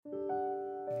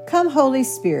Come, Holy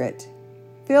Spirit,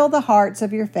 fill the hearts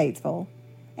of your faithful,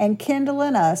 and kindle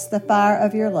in us the fire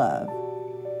of your love.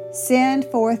 Send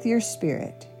forth your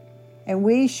Spirit, and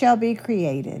we shall be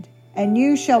created, and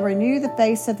you shall renew the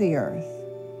face of the earth.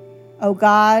 O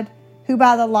God, who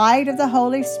by the light of the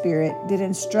Holy Spirit did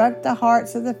instruct the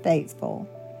hearts of the faithful,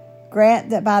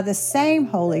 grant that by the same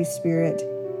Holy Spirit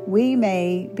we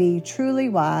may be truly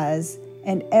wise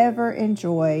and ever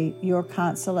enjoy your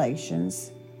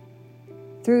consolations.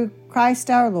 Through Christ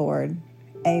our Lord.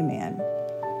 Amen.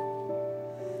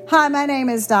 Hi, my name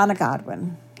is Donna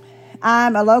Godwin.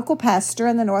 I'm a local pastor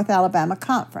in the North Alabama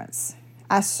Conference.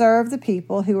 I serve the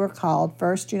people who are called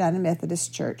First United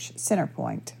Methodist Church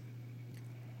Centerpoint.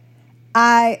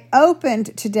 I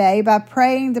opened today by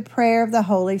praying the prayer of the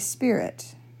Holy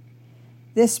Spirit.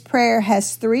 This prayer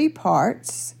has 3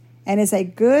 parts and is a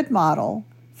good model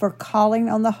for calling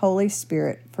on the Holy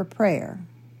Spirit for prayer.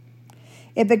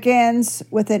 It begins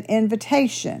with an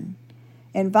invitation,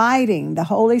 inviting the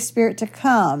Holy Spirit to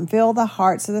come fill the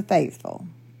hearts of the faithful.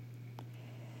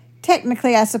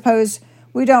 Technically, I suppose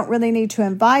we don't really need to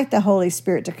invite the Holy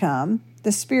Spirit to come.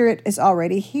 The Spirit is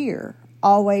already here,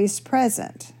 always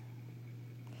present.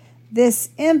 This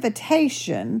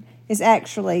invitation is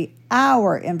actually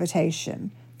our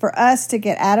invitation for us to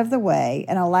get out of the way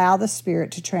and allow the Spirit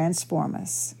to transform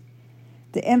us.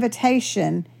 The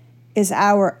invitation is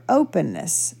our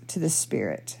openness to the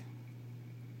Spirit.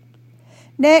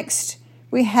 Next,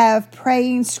 we have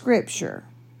praying Scripture.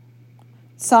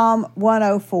 Psalm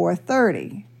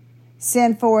 104:30.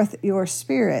 Send forth your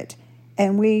Spirit,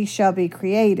 and we shall be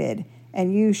created,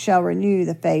 and you shall renew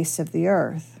the face of the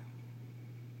earth.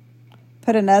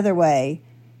 Put another way,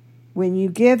 when you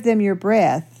give them your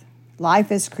breath, life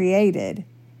is created,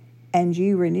 and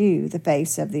you renew the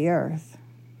face of the earth.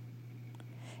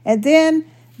 And then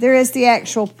there is the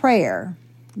actual prayer,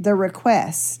 the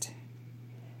request.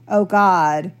 O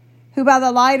God, who by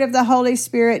the light of the Holy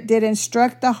Spirit did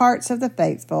instruct the hearts of the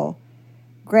faithful,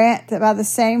 grant that by the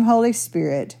same Holy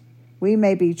Spirit we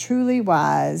may be truly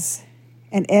wise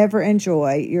and ever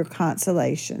enjoy your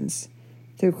consolations.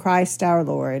 Through Christ our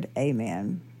Lord.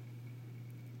 Amen.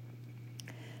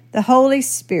 The Holy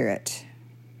Spirit,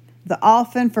 the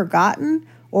often forgotten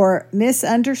or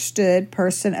misunderstood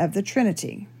person of the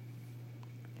Trinity.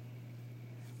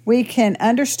 We can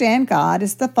understand God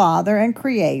as the Father and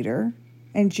Creator,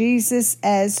 and Jesus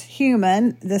as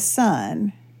human, the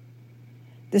Son.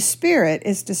 The Spirit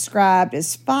is described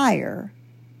as fire,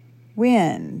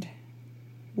 wind,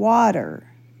 water,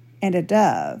 and a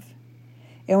dove.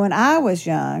 And when I was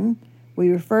young, we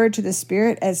referred to the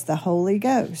Spirit as the Holy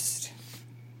Ghost.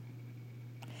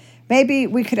 Maybe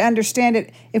we could understand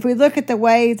it if we look at the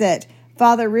way that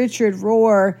Father Richard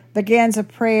Rohr begins a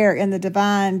prayer in the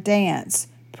Divine Dance,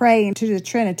 praying to the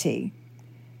Trinity.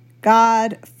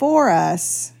 God for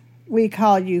us, we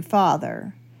call you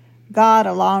Father. God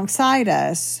alongside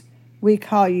us, we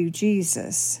call you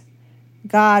Jesus.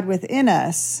 God within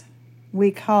us,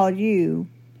 we call you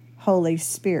Holy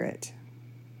Spirit.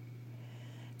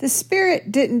 The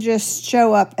Spirit didn't just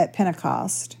show up at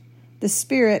Pentecost. The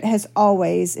Spirit has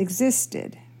always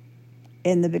existed.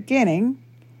 In the beginning,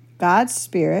 God's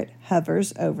Spirit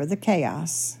hovers over the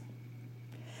chaos.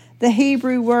 The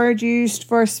Hebrew word used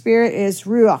for Spirit is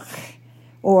ruach,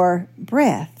 or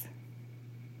breath.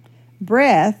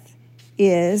 Breath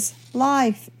is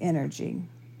life energy.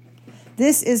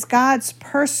 This is God's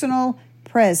personal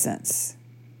presence.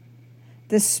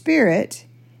 The Spirit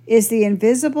is the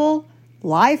invisible,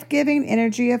 life-giving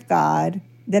energy of God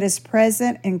that is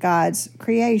present in God's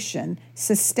creation,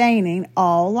 sustaining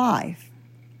all life.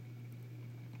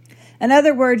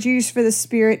 Another word used for the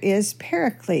Spirit is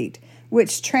paraclete,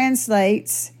 which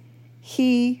translates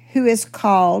he who is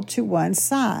called to one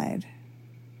side.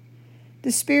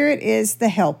 The Spirit is the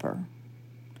helper,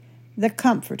 the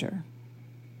comforter.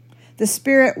 The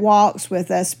Spirit walks with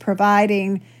us,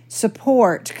 providing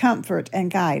support, comfort,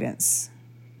 and guidance.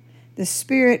 The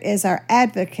Spirit is our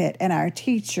advocate and our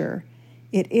teacher.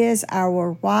 It is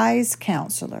our wise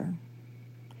counselor.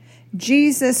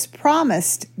 Jesus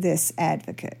promised this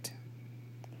advocate.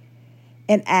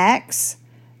 In Acts,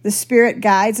 the Spirit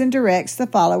guides and directs the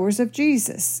followers of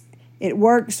Jesus. It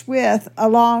works with,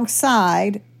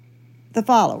 alongside, the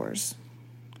followers.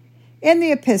 In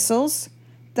the epistles,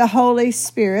 the Holy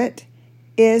Spirit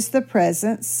is the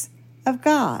presence of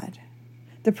God.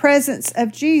 The presence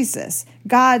of Jesus,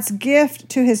 God's gift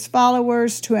to his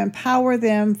followers to empower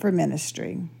them for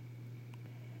ministry.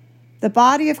 The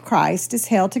body of Christ is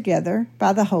held together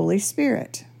by the Holy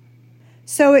Spirit.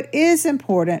 So it is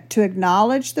important to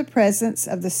acknowledge the presence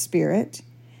of the Spirit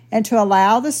and to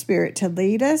allow the Spirit to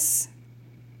lead us,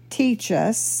 teach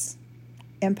us,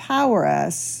 empower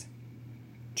us,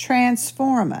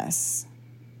 transform us.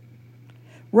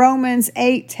 Romans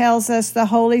 8 tells us the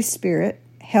Holy Spirit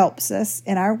helps us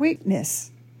in our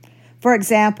weakness. For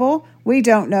example, we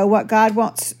don't know what God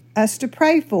wants us to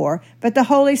pray for, but the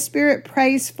Holy Spirit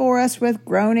prays for us with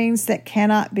groanings that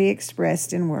cannot be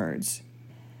expressed in words.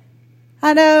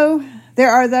 I know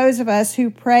there are those of us who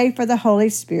pray for the Holy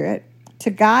Spirit to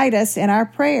guide us in our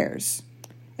prayers,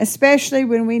 especially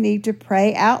when we need to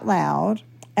pray out loud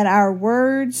and our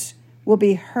words will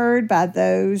be heard by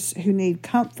those who need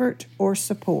comfort or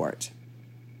support.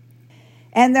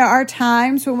 And there are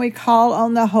times when we call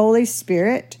on the Holy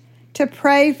Spirit to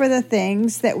pray for the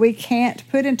things that we can't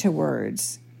put into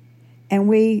words, and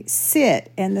we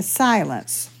sit in the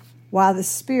silence while the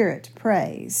Spirit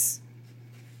prays.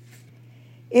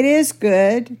 It is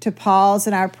good to pause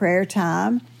in our prayer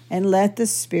time and let the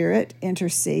Spirit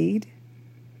intercede.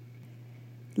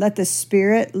 Let the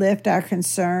Spirit lift our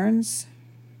concerns.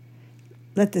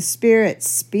 Let the Spirit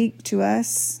speak to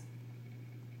us.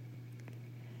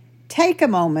 Take a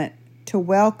moment to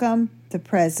welcome the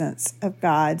presence of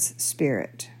God's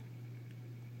Spirit.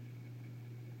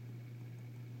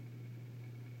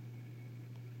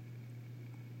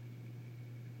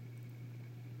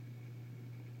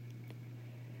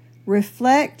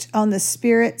 Reflect on the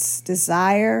Spirit's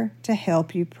desire to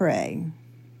help you pray.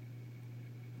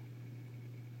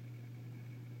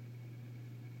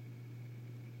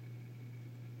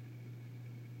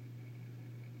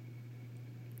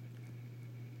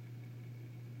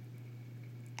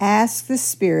 Ask the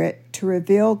Spirit to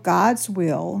reveal God's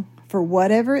will for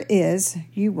whatever it is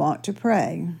you want to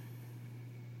pray.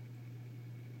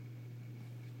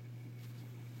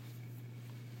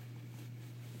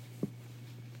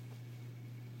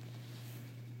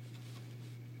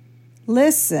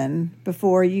 Listen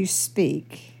before you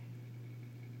speak.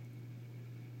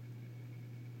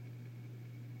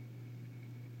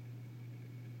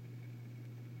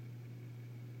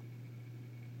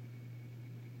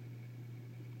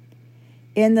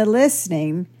 In the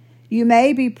listening, you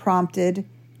may be prompted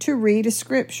to read a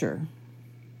scripture.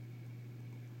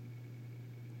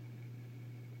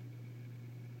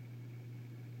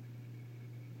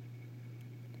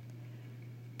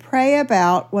 Pray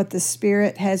about what the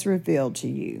Spirit has revealed to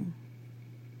you.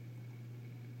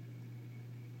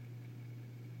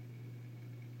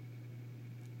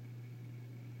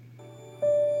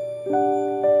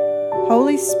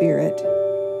 Holy Spirit,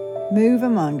 move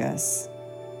among us.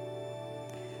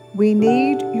 We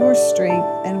need your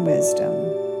strength and wisdom.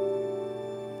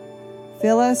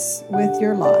 Fill us with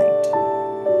your light.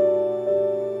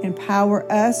 Empower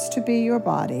us to be your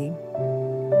body.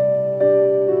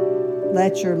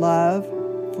 Let your love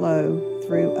flow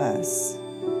through us.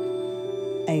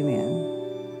 Amen.